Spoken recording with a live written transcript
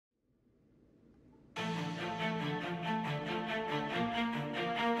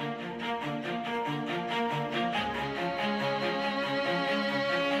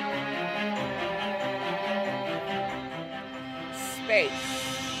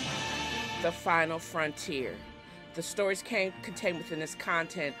Space, the final frontier. The stories contained within this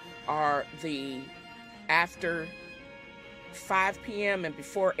content are the after 5 p.m. and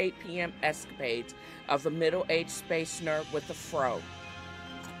before 8 p.m. escapades of a middle-aged space nerd with a fro,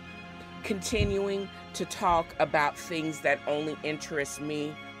 continuing to talk about things that only interest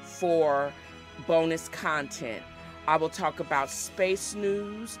me for bonus content. I will talk about space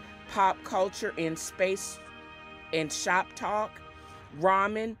news, pop culture in space and shop talk,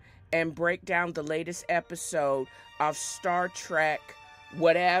 ramen, and break down the latest episode of Star Trek,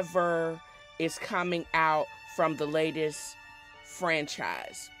 whatever is coming out from the latest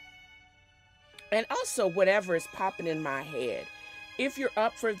franchise. And also whatever is popping in my head. If you're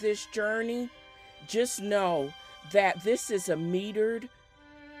up for this journey, just know that this is a metered,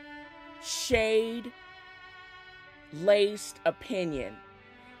 shade-laced opinion.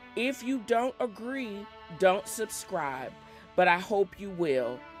 If you don't agree, don't subscribe, but I hope you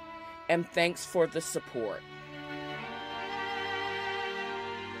will. And thanks for the support.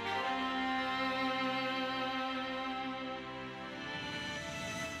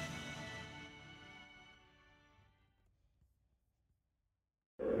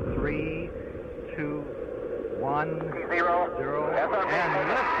 Three, two, one, zero, and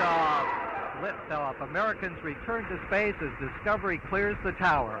liftoff. Liftoff. Americans return to space as Discovery clears the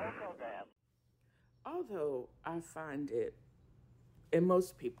tower. Although I find it, and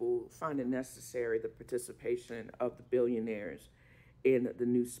most people find it necessary, the participation of the billionaires in the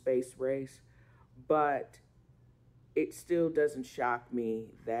new space race, but it still doesn't shock me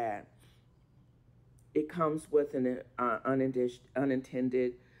that it comes with an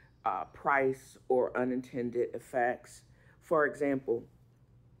unintended price or unintended effects. For example,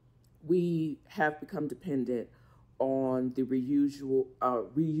 we have become dependent on the reusable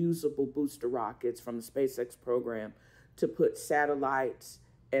booster rockets from the SpaceX program to put satellites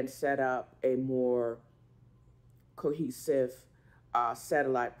and set up a more cohesive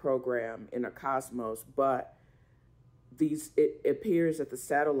satellite program in the cosmos. But it appears that the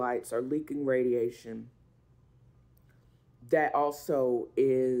satellites are leaking radiation that also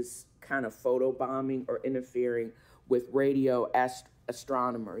is kind of photobombing or interfering with radio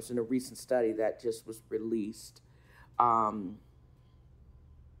astronomers in a recent study that just was released on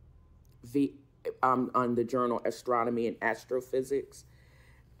the journal Astronomy and Astrophysics.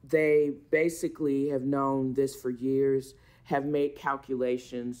 They basically have known this for years, have made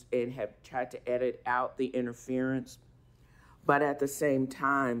calculations, and have tried to edit out the interference. But at the same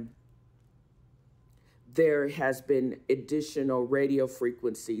time, there has been additional radio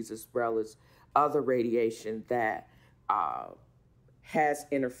frequencies as well as other radiation that has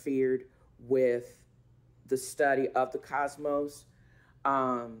interfered with the study of the cosmos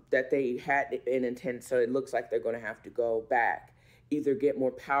that they had in intent. So it looks like they're going to have to go back, either get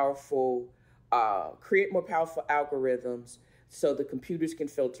more powerful, create more powerful algorithms so the computers can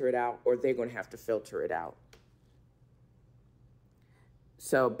filter it out, or they're going to have to filter it out.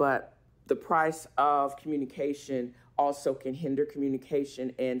 So, but the price of communication also can hinder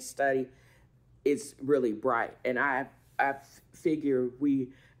communication, and study is really bright. And I figure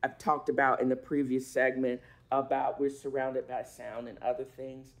I've talked about in the previous segment about we're surrounded by sound and other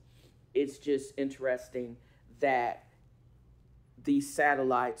things. It's just interesting that these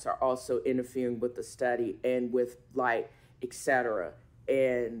satellites are also interfering with the study and with light, etc.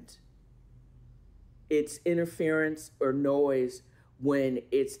 And it's interference or noise when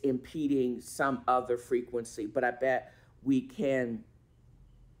it's impeding some other frequency. But I bet we can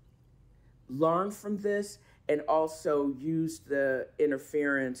learn from this and also use the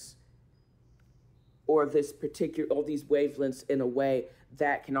interference or these wavelengths in a way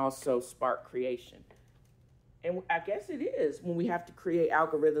that can also spark creation. And I guess it is when we have to create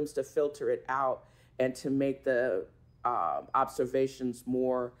algorithms to filter it out and to make the observations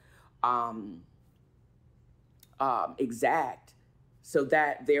more exact, so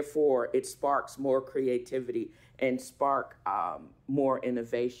that therefore it sparks more creativity and spark more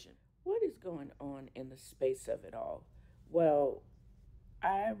innovation. What is going on in the space of it all? Well,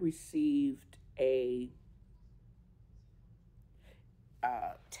 I received a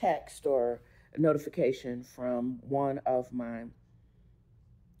text or a notification from one of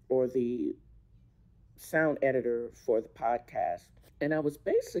the sound editor for the podcast. And I was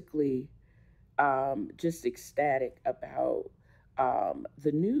basically just ecstatic about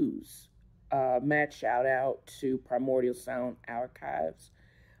the news. Mad shout out to Primordial Sound Archives.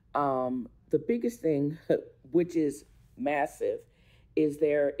 The biggest thing, which is massive, is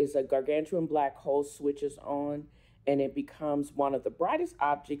there is a gargantuan black hole switches on, and it becomes one of the brightest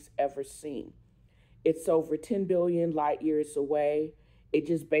objects ever seen. It's over 10 billion light years away. It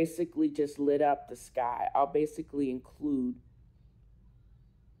just basically just lit up the sky. I'll basically include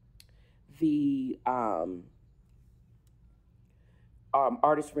the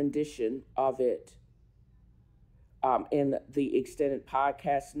artist rendition of it in the extended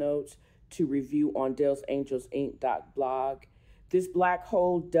podcast notes to review on Dale'sAngelsInc.blog. This black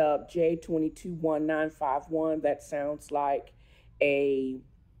hole dubbed J221951, that sounds like a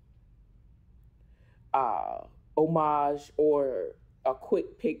homage or a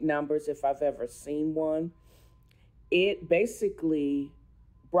quick pick numbers if I've ever seen one. It basically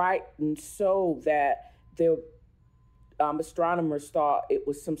brightened so that the astronomers thought it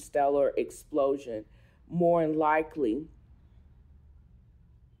was some stellar explosion. More than likely,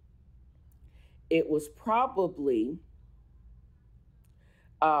 it was probably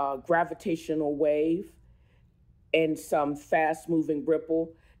a gravitational wave and some fast-moving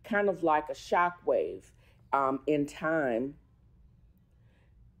ripple, kind of like a shock wave in time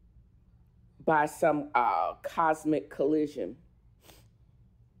by some cosmic collision.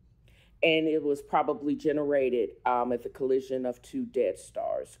 And it was probably generated at the collision of two dead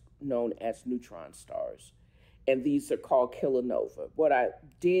stars known as neutron stars. And these are called kilonova. What I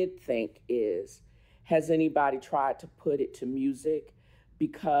did think is, has anybody tried to put it to music?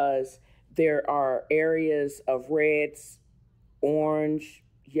 Because there are areas of reds, orange,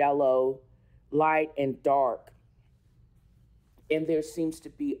 yellow, light, and dark. And there seems to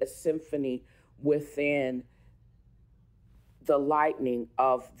be a symphony within the lightning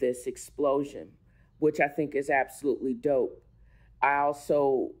of this explosion, which I think is absolutely dope. I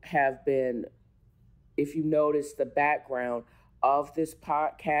also have been, if you notice the background of this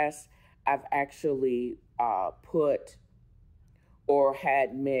podcast, I've actually put or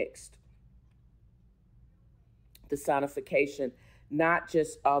had mixed the sonification, not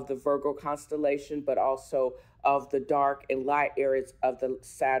just of the Virgo constellation, but also of the dark and light areas of the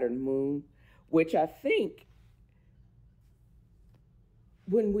Saturn moon, which I think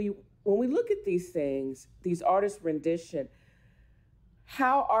when we look at these things, these artists' rendition,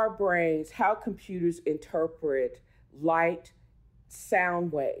 how our brains, how computers interpret light,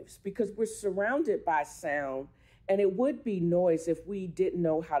 sound waves, because we're surrounded by sound, and it would be noise if we didn't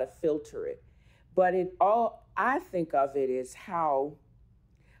know how to filter it. But I think of it as how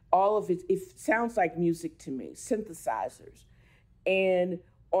all of it sounds like music to me, synthesizers. And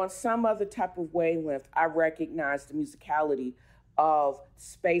on some other type of wavelength, I recognize the musicality of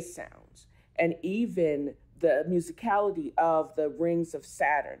space sounds, and even the musicality of the rings of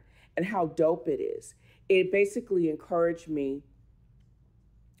Saturn and how dope it is. It basically encouraged me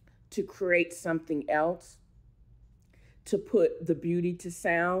to create something else, to put the beauty to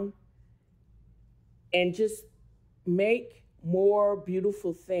sound, and just make more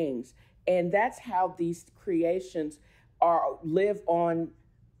beautiful things. And that's how these creations live on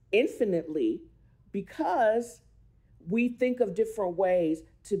infinitely, because we think of different ways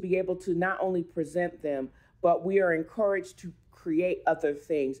to be able to not only present them, but we are encouraged to create other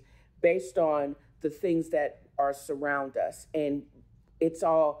things based on the things that are surround us. And it's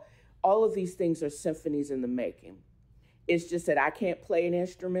all of these things are symphonies in the making. It's just that I can't play an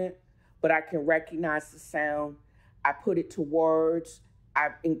instrument, but I can recognize the sound. I put it to words, I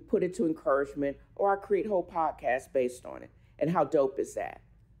put it to encouragement, or I create whole podcasts based on it. And how dope is that?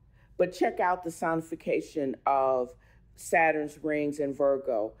 But check out the sonification of Saturn's rings and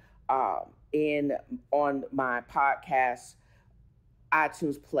Virgo on my podcast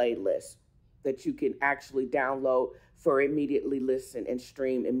iTunes playlist that you can actually download for immediately listen and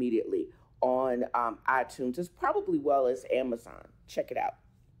stream immediately on iTunes, as probably well as Amazon. Check it out.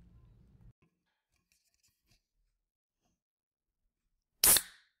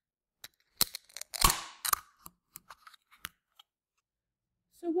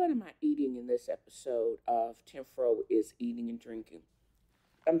 So what am I eating in this episode of TNFro is Eating and Drinking?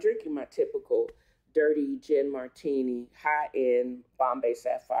 I'm drinking my typical dirty gin martini, high-end Bombay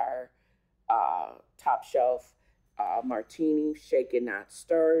Sapphire, top shelf martini, shaken not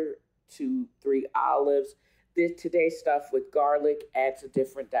stirred, 2-3 olives. Today's stuff with garlic adds a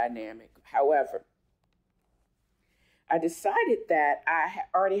different dynamic. However, I decided that I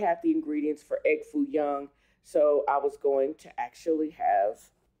already had the ingredients for egg foo young, so I was going to actually have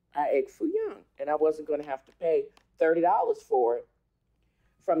egg foo young, and I wasn't going to have to pay $30 for it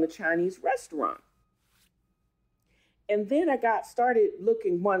from the Chinese restaurant. And then I got started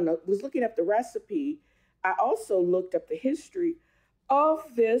was looking up the recipe. I also looked up the history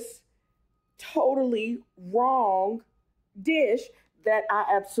of this totally wrong dish that I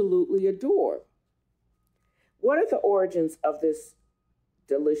absolutely adore. What are the origins of this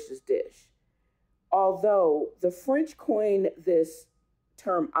delicious dish? although the French coined this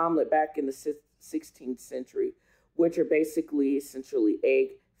term omelet back in the 16th century, which are basically essentially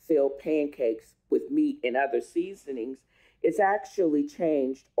egg-filled pancakes with meat and other seasonings, it's actually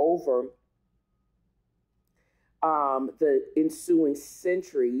changed over the ensuing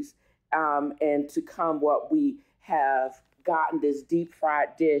centuries, and to come what we have gotten this deep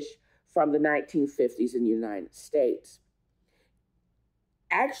fried dish from the 1950s in the United States.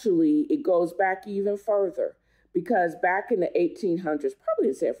 Actually, it goes back even further, because back in the 1800s, probably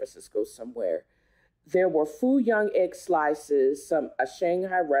in San Francisco somewhere, there were Fuyang egg slices, a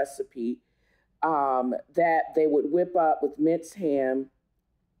Shanghai recipe that they would whip up with minced ham,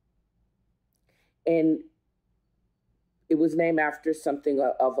 and it was named after something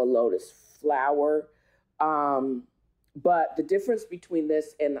of a lotus flower. But the difference between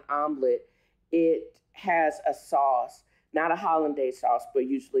this and the omelet, it has a sauce, not a hollandaise sauce, but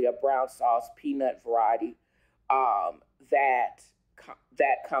usually a brown sauce, peanut variety, that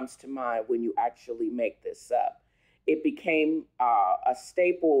comes to mind when you actually make this up. It became a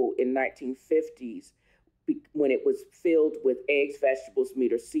staple in 1950s when it was filled with eggs, vegetables,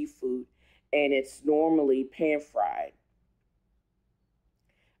 meat, or seafood, and it's normally pan-fried.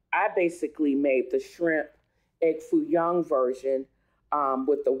 I basically made the shrimp egg foo young version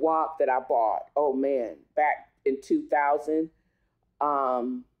with the wok that I bought, oh man, back in 2000.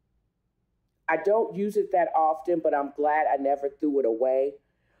 I don't use it that often, but I'm glad I never threw it away,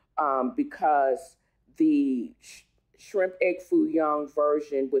 because the shrimp egg foo young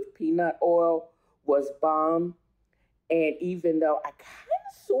version with peanut oil was bomb. And even though I kind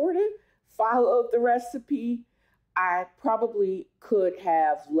of sort of followed the recipe, I probably could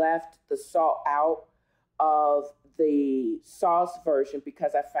have left the salt out of the sauce version,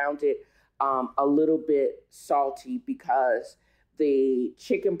 because I found it a little bit salty, because the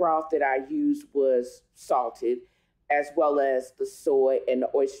chicken broth that I used was salted, as well as the soy and the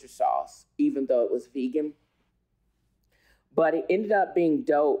oyster sauce, even though it was vegan. But it ended up being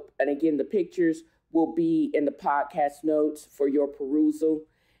dope. And again, the pictures will be in the podcast notes for your perusal.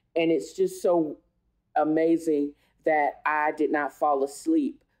 And it's just so amazing that I did not fall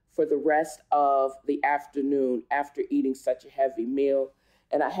asleep for the rest of the afternoon after eating such a heavy meal.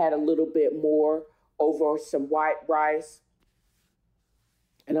 And I had a little bit more over some white rice.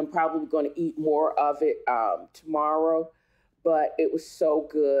 And I'm probably going to eat more of it tomorrow. But it was so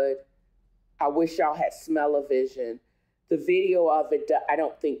good. I wish y'all had smell-o-vision. The video of it, I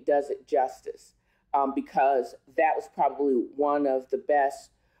don't think does it justice, because that was probably one of the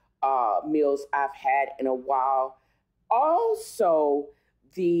best meals I've had in a while. Also,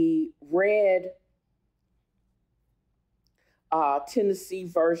 the red Tennessee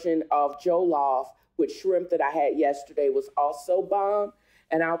version of jollof with shrimp that I had yesterday was also bomb,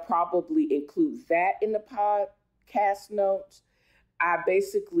 and I'll probably include that in the podcast notes.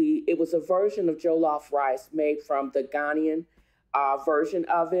 It was a version of jollof rice made from the Ghanaian version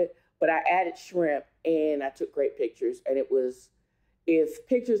of it, but I added shrimp and I took great pictures. And it was, if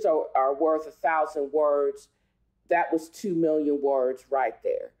pictures are worth 1,000 words, that was 2 million words right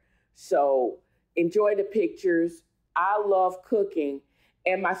there. So enjoy the pictures. I love cooking.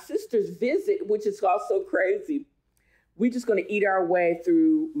 And my sister's visit, which is also crazy, we're just going to eat our way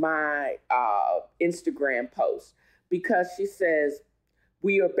through my Instagram post, because she says,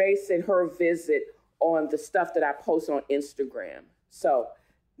 we are basing her visit on the stuff that I post on Instagram. So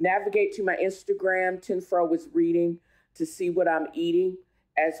navigate to my Instagram, TNFro is reading, to see what I'm eating,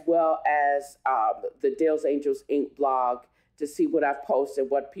 as well as the Dale's Angels Inc. blog to see what I've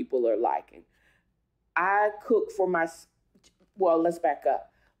posted, what people are liking. I cook for let's back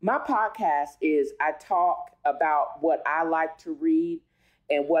up. My podcast is I talk about what I like to read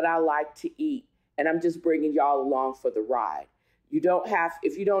and what I like to eat. And I'm just bringing y'all along for the ride.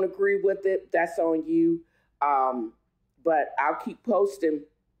 If you don't agree with it, that's on you. But I'll keep posting,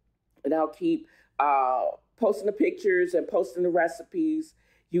 and I'll keep posting the pictures and posting the recipes.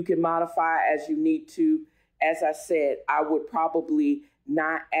 You can modify as you need to. As I said, I would probably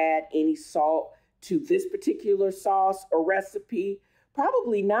not add any salt to this particular sauce or recipe.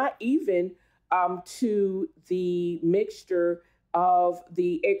 Probably not even to the mixture of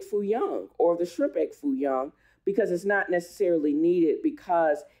the egg foo young or the shrimp egg foo young, because it's not necessarily needed,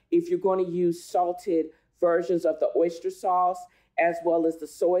 because if you're going to use salted versions of the oyster sauce as well as the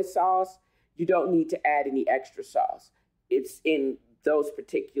soy sauce, you don't need to add any extra sauce. It's in those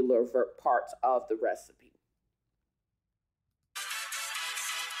particular parts of the recipe.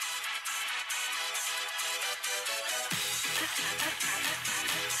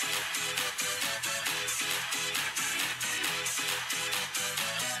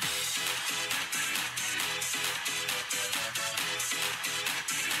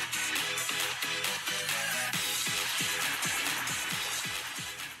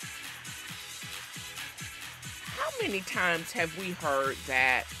 many times have we heard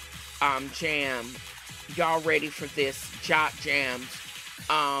that jam? Y'all ready for this? Jock jams. You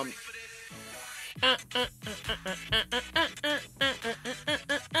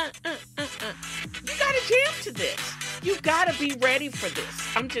gotta jam to this. You gotta be ready for this.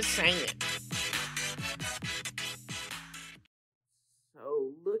 I'm just saying.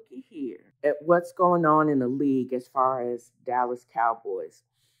 So looky here at what's going on in the league as far as Dallas Cowboys.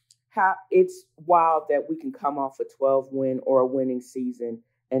 How it's wild that we can come off a 12-win or a winning season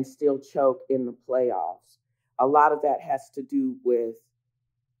and still choke in the playoffs. A lot of that has to do with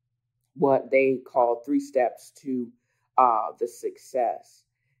what they call 3 steps to the success.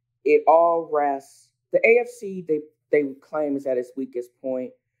 It all rests. The AFC they claim is at its weakest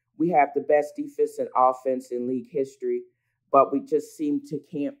point. We have the best defense and offense in league history, but we just seem to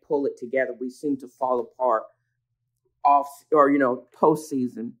can't pull it together. We seem to fall apart off or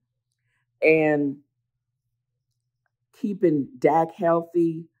postseason. And keeping Dak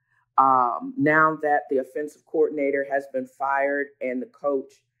healthy. Now that the offensive coordinator has been fired and the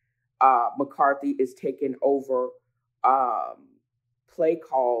coach McCarthy is taking over play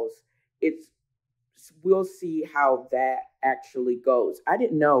calls, we'll see how that actually goes. I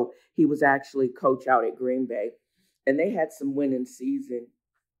didn't know he was actually coach out at Green Bay, and they had some winning season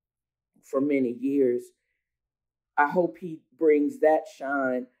for many years. I hope he brings that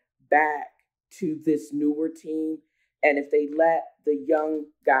shine back to this newer team. And if they let the young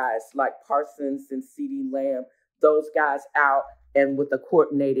guys like Parsons and CeeDee Lamb, those guys out, and with a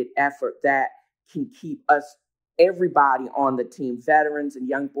coordinated effort that can keep us, everybody on the team, veterans and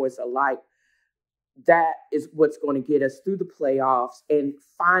young boys alike, that is what's going to get us through the playoffs and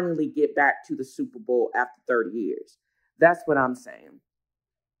finally get back to the Super Bowl after 30 years. That's what I'm saying.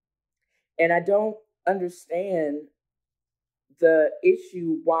 And I don't understand the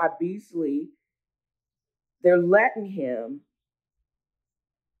issue why Beasley, they're letting him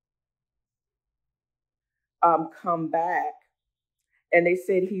come back. And they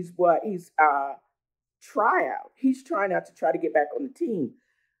said he's tryout. He's trying out to try to get back on the team.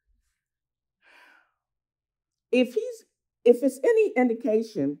 If it's any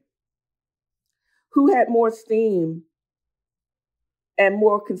indication, who had more steam and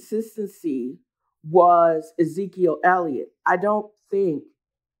more consistency was Ezekiel Elliott. I don't think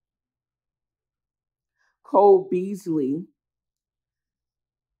Cole Beasley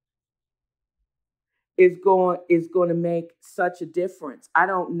is going to make such a difference. I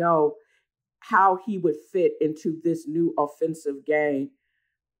don't know how he would fit into this new offensive game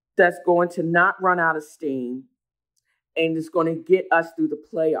that's going to not run out of steam and is going to get us through the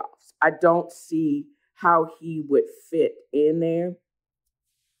playoffs. I don't see how he would fit in there.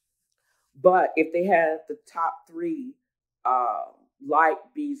 But if they had the top 3, like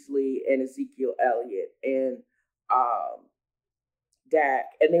Beasley and Ezekiel Elliott and Dak,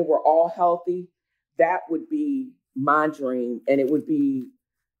 and they were all healthy, that would be my dream. And it would be,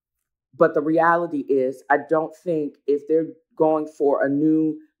 but the reality is, I don't think if they're going for a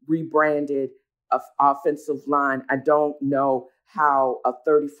new rebranded offensive line, I don't know how a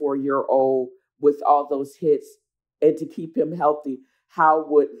 34-year-old with all those hits and to keep him healthy, how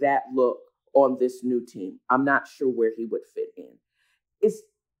would that look on this new team? I'm not sure where he would fit in. It's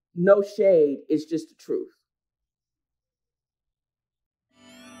no shade. It's just the truth.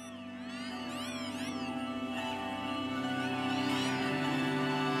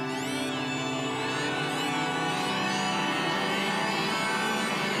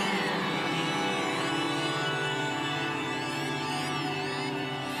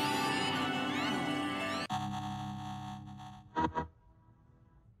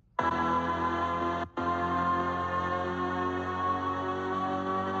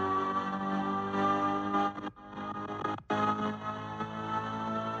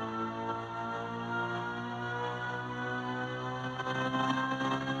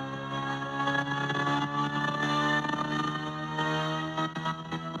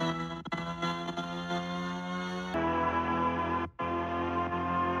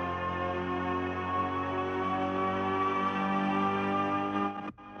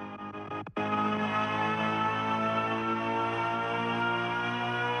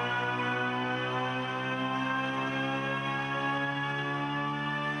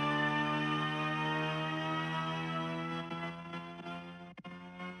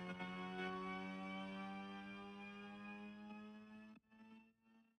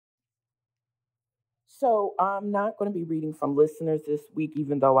 So I'm not going to be reading from listeners this week,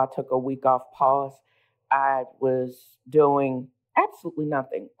 even though I took a week off pause. I was doing absolutely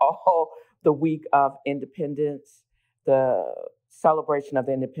nothing all the week of Independence, the celebration of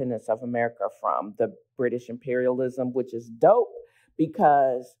the independence of America from the British imperialism, which is dope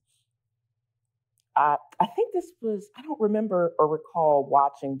because I think this was, I don't remember or recall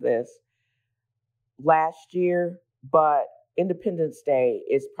watching this last year, but Independence Day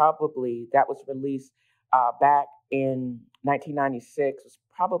is probably, that was released back in 1996, was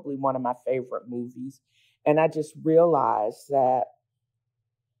probably one of my favorite movies. And I just realized that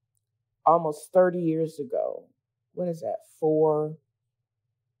almost 30 years ago, what is that,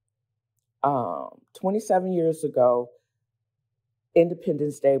 27 years ago,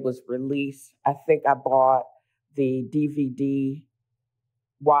 Independence Day was released. I think I bought the DVD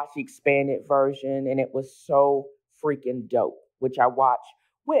watch expanded version, and it was so freaking dope, which I watched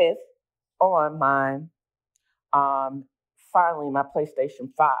with on my finally my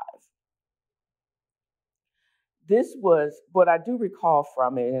PlayStation 5. This was what I do recall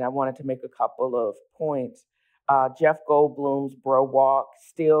from it, and I wanted to make a couple of points. Jeff Goldblum's bro walk,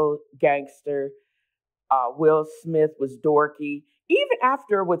 still gangster. Will Smith was dorky. Even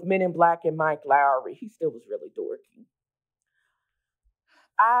after with Men in Black and Mike Lowry, he still was really dorky.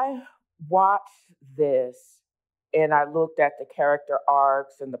 I watched this and I looked at the character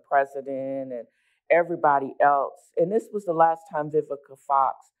arcs and the president and everybody else. And this was the last time Vivica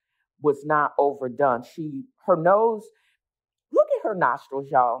Fox was not overdone. Her nose, look at her nostrils,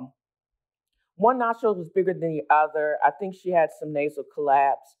 y'all. One nostril was bigger than the other. I think she had some nasal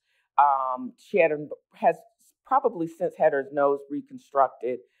collapse. She has probably since had her nose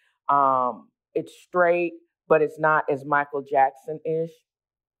reconstructed. It's straight, but it's not as Michael Jackson-ish.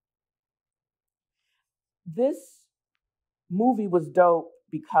 This movie was dope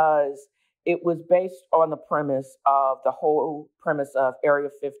because it was based on the premise of the whole premise of Area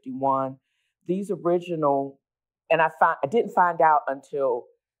 51. These original, and I didn't find out until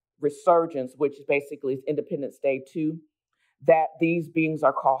Resurgence, which basically is Independence Day 2, that these beings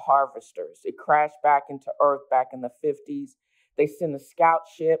are called harvesters. It crashed back into Earth back in the 50s. They sent a scout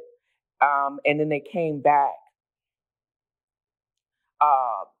ship, and then they came back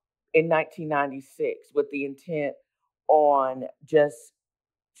in 1996 with the intent on just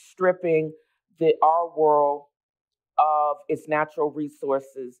stripping our world of its natural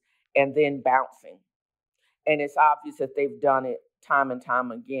resources and then bouncing. And it's obvious that they've done it time and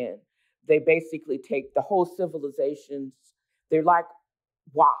time again. They basically take the whole civilizations, they're like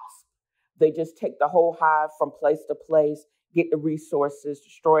wasps. They just take the whole hive from place to place, get the resources,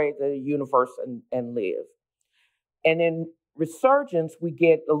 destroy the universe, and live. And in Resurgence, we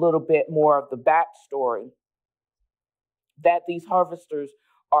get a little bit more of the backstory that these harvesters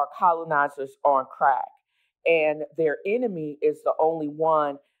are colonizers on crack. And their enemy is the only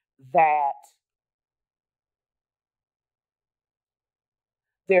one that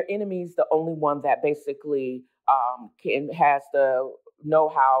basically has the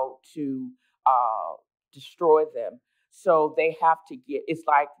know-how to destroy them. So they have to it's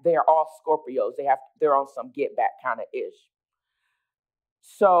like they're all Scorpios. They're on some get back kind of ish.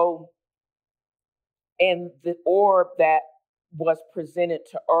 So, and the orb that was presented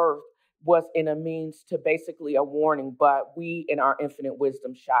to Earth was in a means to basically a warning, but we in our infinite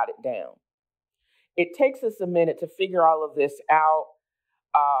wisdom shot it down. It takes us a minute to figure all of this out.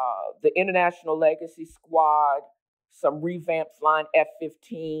 The International Legacy Squad, some revamped flying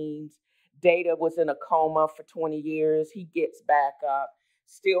F-15s. Data was in a coma for 20 years. He gets back up.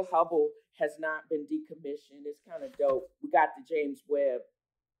 Still, Hubble has not been decommissioned. It's kind of dope. We got the James Webb,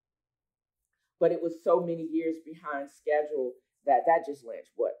 but it was so many years behind schedule that just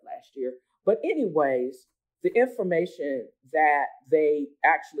launched, last year? But anyways, the information that they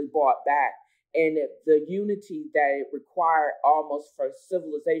actually brought back and the unity that it required almost for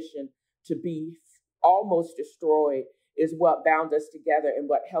civilization to be almost destroyed is what bound us together and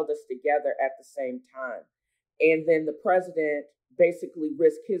what held us together at the same time. And then the president basically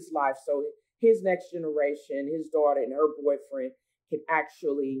risked his life so his next generation, his daughter and her boyfriend, can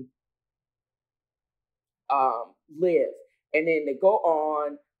actually live. And then they go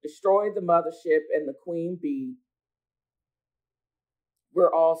on, destroy the mothership and the queen bee.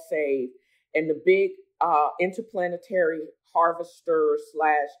 We're all saved. And the big interplanetary harvester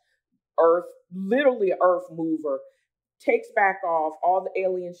 / Earth, literally Earth mover, takes back off. All the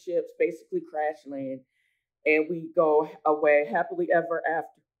alien ships basically crash land. And we go away happily ever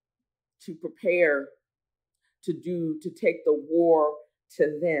after to prepare to take the war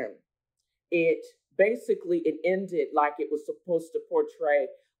to them. It ended like it was supposed to portray,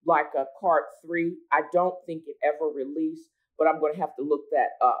 like a part 3. I don't think it ever released, but I'm going to have to look that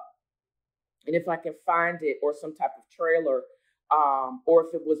up. And if I can find it, or some type of trailer, or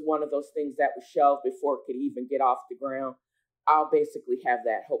if it was one of those things that was shelved before it could even get off the ground, I'll basically have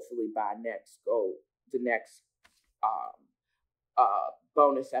that hopefully by the next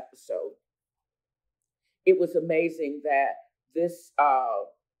bonus episode. It was amazing that this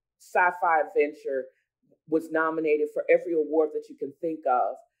sci-fi adventure was nominated for every award that you can think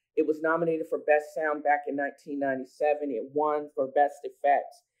of. It was nominated for Best Sound back in 1997. It won for Best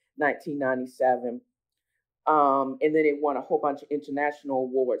Effects 1997. And then it won a whole bunch of international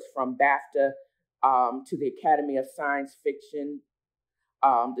awards, from BAFTA to the Academy of Science Fiction,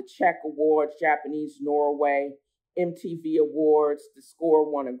 the Czech Awards, Japanese Norway, MTV Awards. The score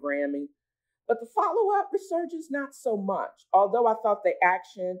won a Grammy. But the follow-up resurgence, not so much. Although I thought the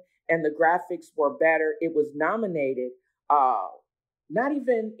action and the graphics were better, it was nominated, not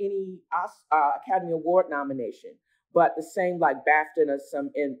even any Academy Award nomination, but the same like BAFTA and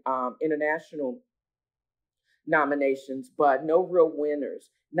some international nominations, but no real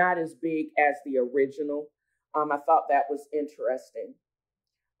winners, not as big as the original. I thought that was interesting.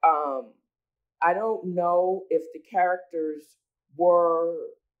 I don't know if the characters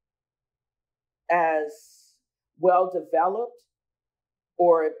were as well developed,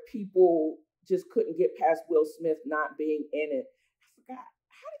 or if people just couldn't get past Will Smith not being in it. I forgot,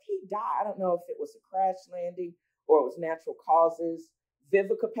 how did he die? I don't know if it was a crash landing or it was natural causes.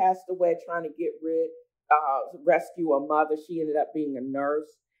 Vivica passed away trying to rescue a mother. She ended up being a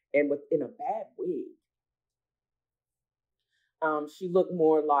nurse and in a bad wig. She looked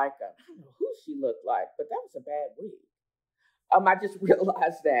more like, I don't know who she looked like, but that was a bad wig. I just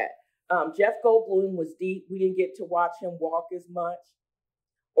realized that. Jeff Goldblum was deep. We didn't get to watch him walk as much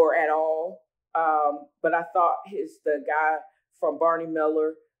or at all. But I thought the guy from Barney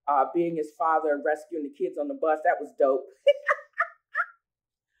Miller being his father and rescuing the kids on the bus, that was dope.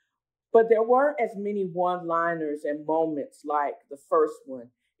 But there weren't as many one-liners and moments like the first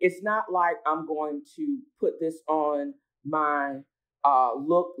one. It's not like I'm going to put this on my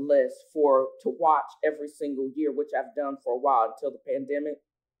look list to watch every single year, which I've done for a while until the pandemic.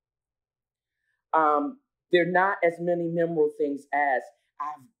 There are not as many memorable things as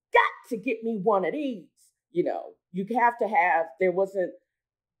I've got to get me one of these. You know, you have to have, there was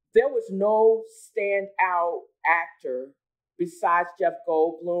no standout actor besides Jeff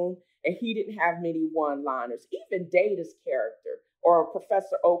Goldblum, and he didn't have many one-liners. Even Data's character or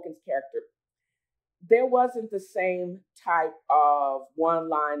Professor Oaken's character, there wasn't the same type of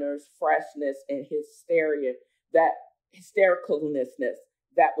one-liners, freshness, and hystericalness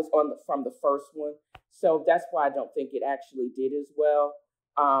that was from the first one. So that's why I don't think it actually did as well.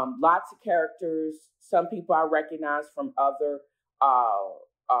 Lots of characters. Some people I recognize from other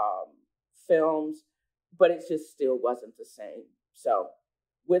films, but it just still wasn't the same. So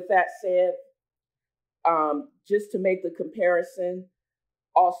with that said, just to make the comparison,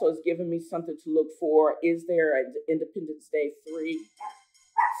 also has given me something to look for. Is there an Independence Day 3?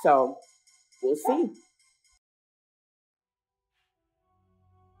 So we'll see.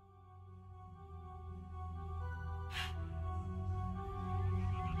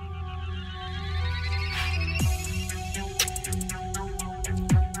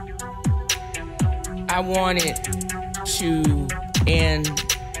 I wanted to end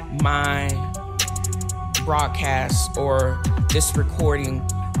my broadcast or this recording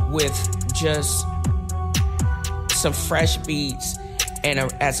with just some fresh beats and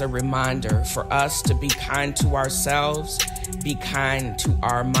as a reminder for us to be kind to ourselves, be kind to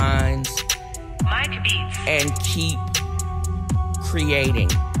our minds, and keep creating.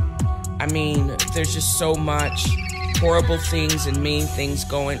 I mean, there's just so much horrible things and mean things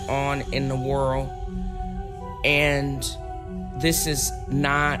going on in the world. And this is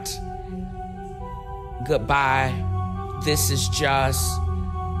not goodbye. This is just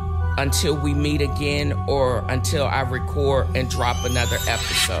until we meet again or until I record and drop another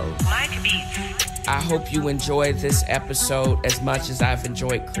episode. I hope you enjoyed this episode as much as I've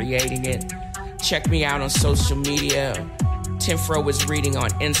enjoyed creating it. Check me out on social media. TNFro is reading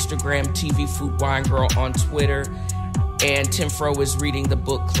on Instagram, TV Food Wine Girl on Twitter, and TNFro is reading the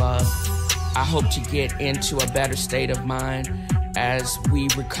book club. I hope to get into a better state of mind as we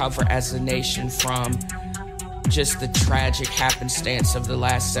recover as a nation from just the tragic happenstance of the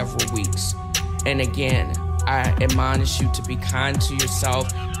last several weeks. And again, I admonish you to be kind to yourself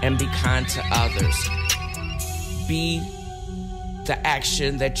and be kind to others. Be the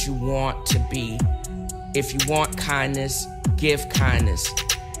action that you want to be. If you want kindness, give kindness,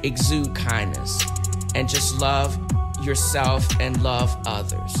 exude kindness, and just love yourself and love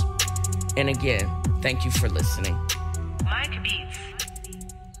others. And again, thank you for listening. Mike Beats.